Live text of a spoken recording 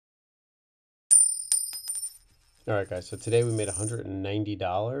All right, guys, so today we made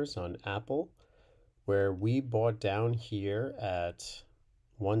 $190 on Apple, where we bought down here at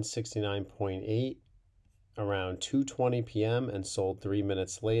 169.8 around 2:20 p.m. and sold 3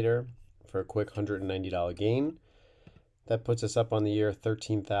 minutes later for a quick $190 gain. That puts us up on the year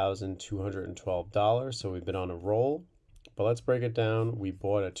 $13,212. So we've been on a roll. But let's break it down. We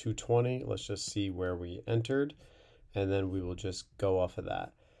bought at 220. Let's just see where we entered, and then we will just go off of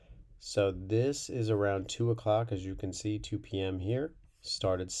that. So this is around 2 o'clock, as you can see, 2 p.m. here.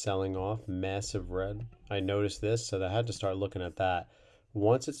 Started selling off, massive red. I noticed this, so I had to start looking at that.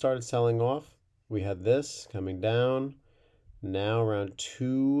 Once it started selling off, we had this coming down. Now around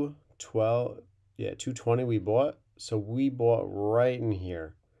 212, yeah, 220 we bought. So we bought right in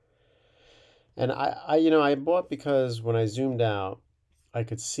here. And I bought because when I zoomed out, I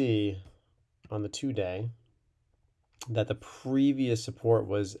could see on the 2 day that the previous support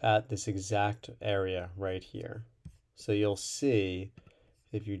was at this exact area right here. So you'll see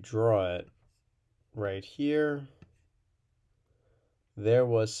if you draw it right here, there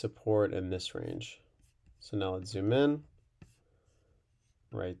was support in this range. So now let's zoom in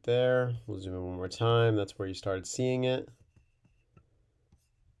right there. We'll zoom in one more time. That's where you started seeing it.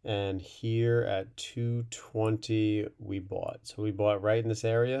 And here at 220 we bought. So we bought right in this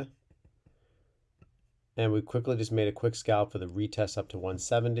area. And we quickly just made a quick scalp for the retest up to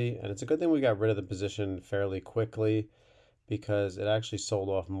 170. And it's a good thing we got rid of the position fairly quickly because it actually sold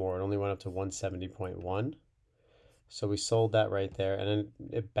off more. It only went up to 170.1. So we sold that right there. And then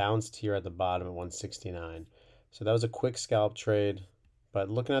it bounced here at the bottom at 169. So that was a quick scalp trade. But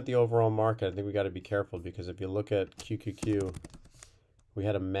looking at the overall market, I think we got to be careful because if you look at QQQ, we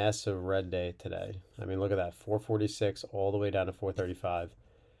had a massive red day today. I mean, look at that, 446 all the way down to 435.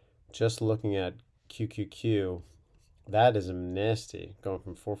 Just looking at QQQ, that is nasty. Going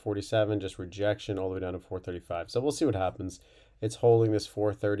from 447, just rejection, all the way down to 435. So we'll see what happens. It's holding this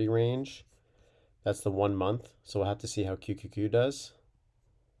 430 range. That's the 1 month. So we'll have to see how QQQ does.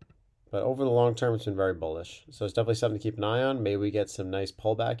 But over the long term, it's been very bullish. So it's definitely something to keep an eye on. Maybe we get some nice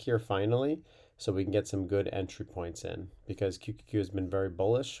pullback here finally, so we can get some good entry points in, because QQQ has been very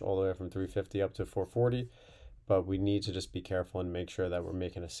bullish all the way from 350 up to 440. But we need to just be careful and make sure that we're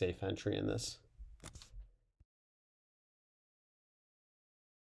making a safe entry in this.